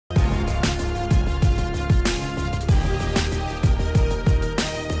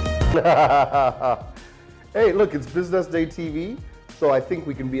Hey, look, it's Business Day TV, so I think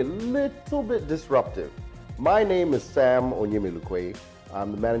we can be a little bit disruptive. My name is Sam Onyemelukwe.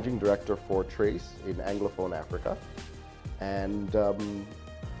 I'm the Managing Director for Trace in Anglophone Africa. And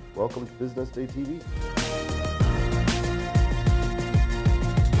welcome to Business Day TV.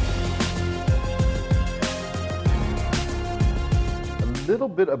 A little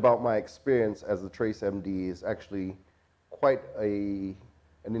bit about my experience as the Trace MD is actually quite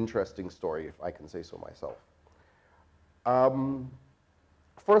an interesting story, if I can say so myself.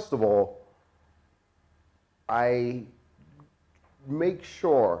 First of all, I make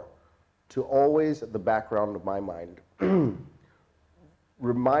sure to always, at the background of my mind,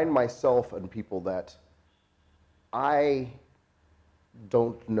 remind myself and people that I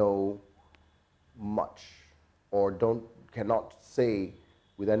don't know much or cannot say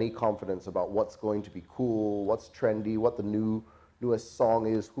with any confidence about what's going to be cool, what's trendy, what the newest song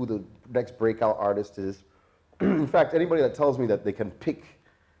is, who the next breakout artist is. In fact, anybody that tells me that they can pick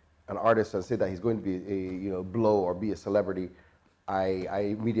an artist and say that he's going to be a blow or be a celebrity,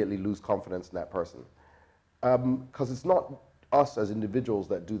 I immediately lose confidence in that person. Because it's not us as individuals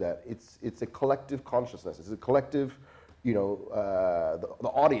that do that. It's a collective consciousness. It's a collective, the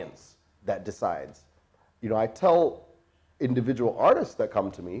audience that decides. I tell individual artists that come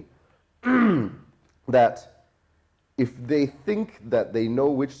to me that if they think that they know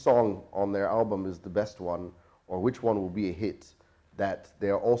which song on their album is the best one or which one will be a hit, that they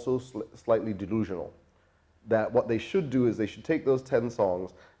are also slightly delusional. That what they should do is they should take those 10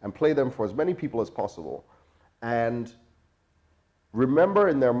 songs and play them for as many people as possible and remember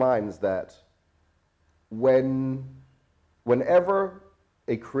in their minds that whenever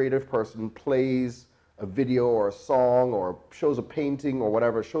a creative person plays a video or a song or shows a painting or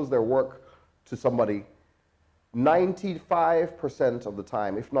whatever, shows their work to somebody, 95% of the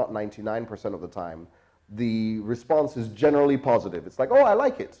time, if not 99% of the time, the response is generally positive. It's like, oh, I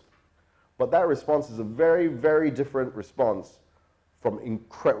like it. But that response is a very, very different response from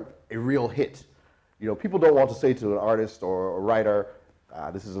a real hit. People don't want to say to an artist or a writer,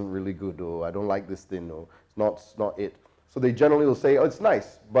 this isn't really good, or I don't like this thing, or it's not it. So they generally will say, oh, it's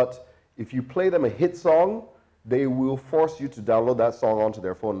nice. But if you play them a hit song, they will force you to download that song onto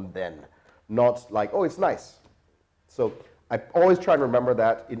their phone then. Not like, oh, it's nice. So I always try and remember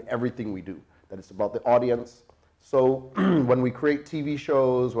that in everything we do, that it's about the audience. So when we create TV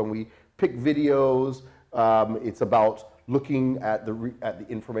shows, when we pick videos, it's about looking at the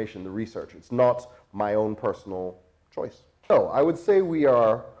information, the research. It's not my own personal choice. So I would say we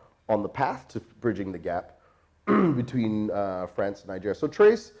are on the path to bridging the gap between France and Nigeria. So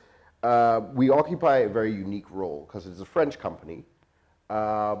Trace, we occupy a very unique role because it's a French company,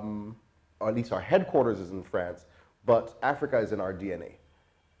 or at least our headquarters is in France, but Africa is in our DNA.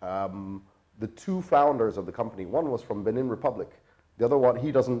 The two founders of the company, one was from Benin Republic. The other one,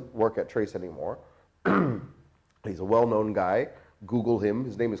 he doesn't work at Trace anymore. He's a well-known guy. Google him.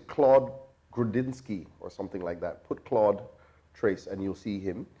 His name is Claude Grudinsky or something like that. Put Claude Trace and you'll see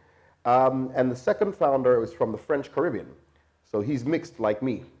him. And the second founder is from the French Caribbean. So he's mixed like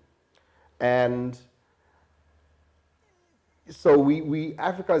me. And so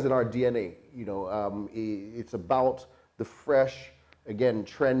Africa is in our DNA. It's about the fresh, again,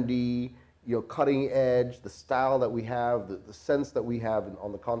 trendy, cutting edge, the style that we have, the sense that we have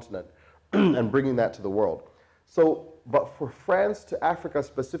on the continent, and bringing that to the world. So, but for France to Africa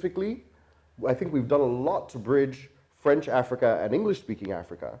specifically, I think we've done a lot to bridge French Africa and English-speaking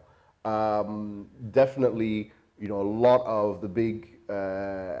Africa. Definitely, a lot of the big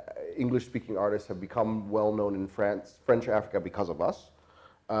English-speaking artists have become well-known in French Africa because of us,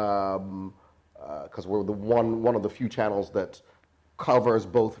 because we're one of the few channels that covers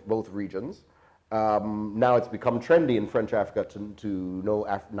both regions. Now it's become trendy in French Africa to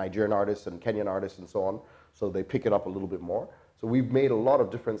know Nigerian artists and Kenyan artists and so on, so they pick it up a little bit more. So we've made a lot of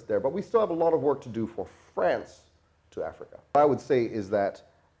difference there, but we still have a lot of work to do for France to Africa. What I would say is that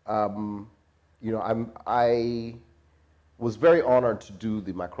I was very honored to do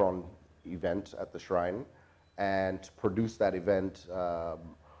the Macron event at the Shrine, and to produce that event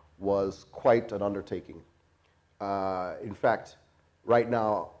was quite an undertaking. In fact, right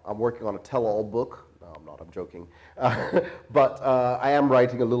now I'm working on a tell-all book. No, I'm not, I'm joking. But I am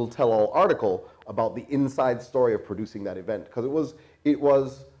writing a little tell-all article about the inside story of producing that event, because it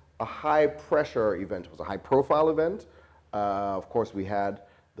was a high-pressure event. It was a high-profile event. Of course, we had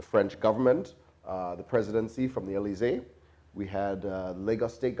the French government, the presidency from the Élysée. We had the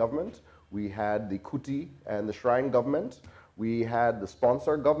Lagos state government. We had the Kuti and the Shrine government. We had the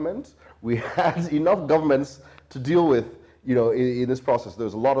sponsor government. We had enough governments to deal with you know, in this process,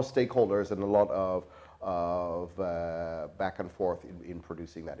 there's a lot of stakeholders and a lot of back and forth in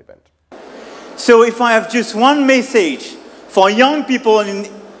producing that event. So if I have just one message for young people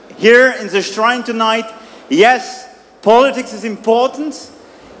here in the shrine tonight, yes, politics is important,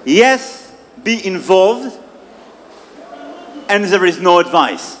 yes, be involved, and there is no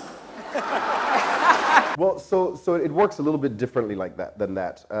advice. Well, so it works a little bit differently than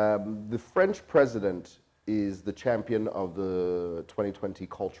that. The French president is the champion of the 2020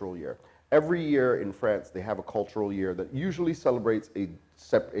 cultural year. Every year in France, they have a cultural year that usually celebrates a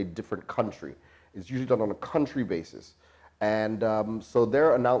different country. It's usually done on a country basis. And so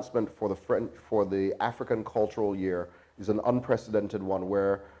their announcement for the African cultural year is an unprecedented one,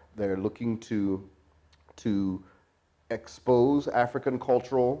 where they're looking to expose the African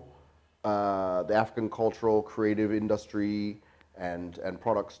cultural creative industry and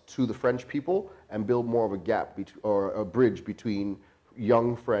products to the French people, and build more of a gap or a bridge between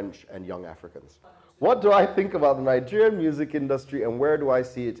young French and young Africans. What do I think about the Nigerian music industry, and where do I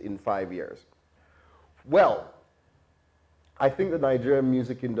see it in 5 years? Well, I think the Nigerian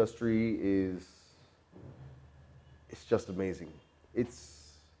music industry it's just amazing.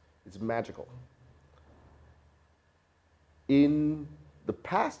 It's magical. In the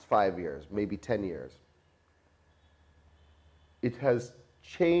past 5 years, maybe 10 years, it has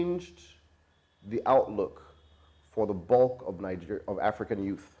changed the outlook for the bulk of African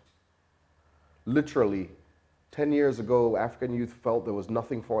youth. Literally, 10 years ago, African youth felt there was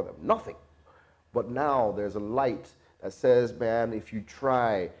nothing for them, nothing. But now there's a light that says, man, if you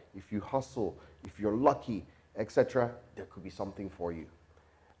try, if you hustle, if you're lucky, etc., there could be something for you.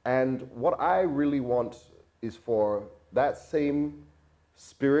 And what I really want is for that same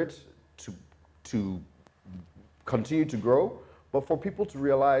spirit to continue to grow, but for people to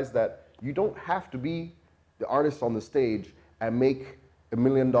realize that you don't have to be the artist on the stage and make $1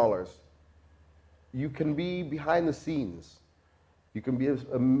 million. You can be behind the scenes. You can be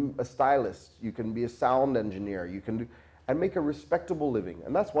a stylist. You can be a sound engineer. You can and make a respectable living.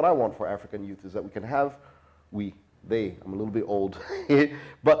 And that's what I want for African youth, is that we can have, I'm a little bit old,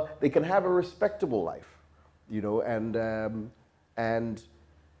 but they can have a respectable life, you know, and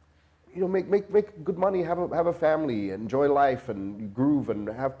you know, make good money, have a family, enjoy life, and groove, and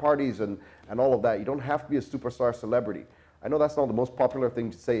have parties, and all of that. You don't have to be a superstar celebrity. I know that's not the most popular thing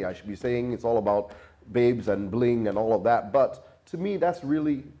to say. I should be saying it's all about babes and bling and all of that, but to me, that's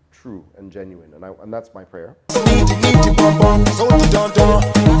really true and genuine, and that's my prayer.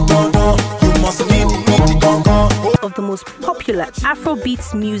 Of the most popular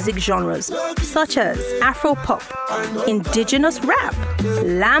Afrobeats music genres, such as Afro-pop, indigenous rap,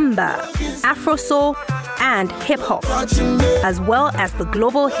 lamba, Afro-soul, and hip-hop, as well as the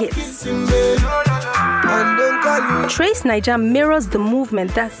global hits. Trace Naija mirrors the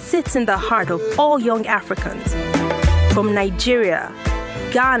movement that sits in the heart of all young Africans, from Nigeria,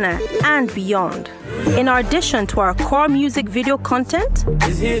 Ghana, and beyond. In addition to our core music video content,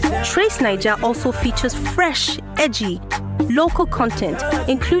 Trace Naija also features fresh, edgy, local content,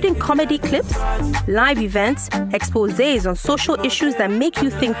 including comedy clips, live events, exposés on social issues that make you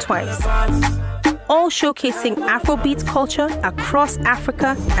think twice, all showcasing Afrobeats culture across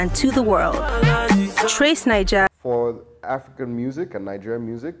Africa and to the world. Trace Naija. For African music and Nigerian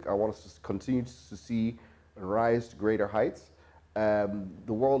music, I want us to continue to see and rise to greater heights.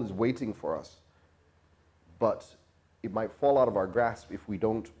 The world is waiting for us, but it might fall out of our grasp if we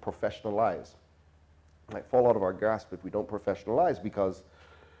don't professionalize. It might fall out of our grasp if we don't professionalize, because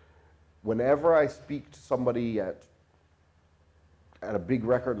whenever I speak to somebody at a big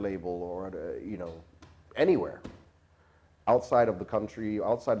record label, or at a, you know, anywhere outside of the country,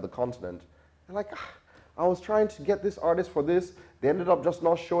 outside of the continent, they're like, I was trying to get this artist for this, they ended up just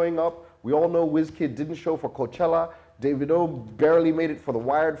not showing up. We all know Wizkid didn't show for Coachella. Davido barely made it for the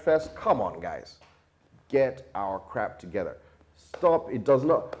Wired Fest. Come on, guys. Get our crap together. Stop. It does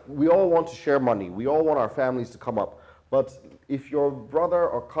not. We all want to share money. We all want our families to come up. But if your brother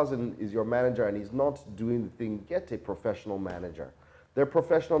or cousin is your manager and he's not doing the thing, get a professional manager. There are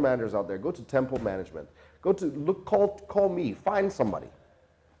professional managers out there. Go to Temple Management. Go to, call me. Find somebody.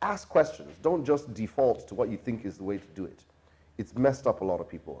 Ask questions. Don't just default to what you think is the way to do it. It's messed up a lot of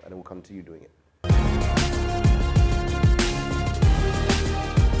people, and it will continue doing it.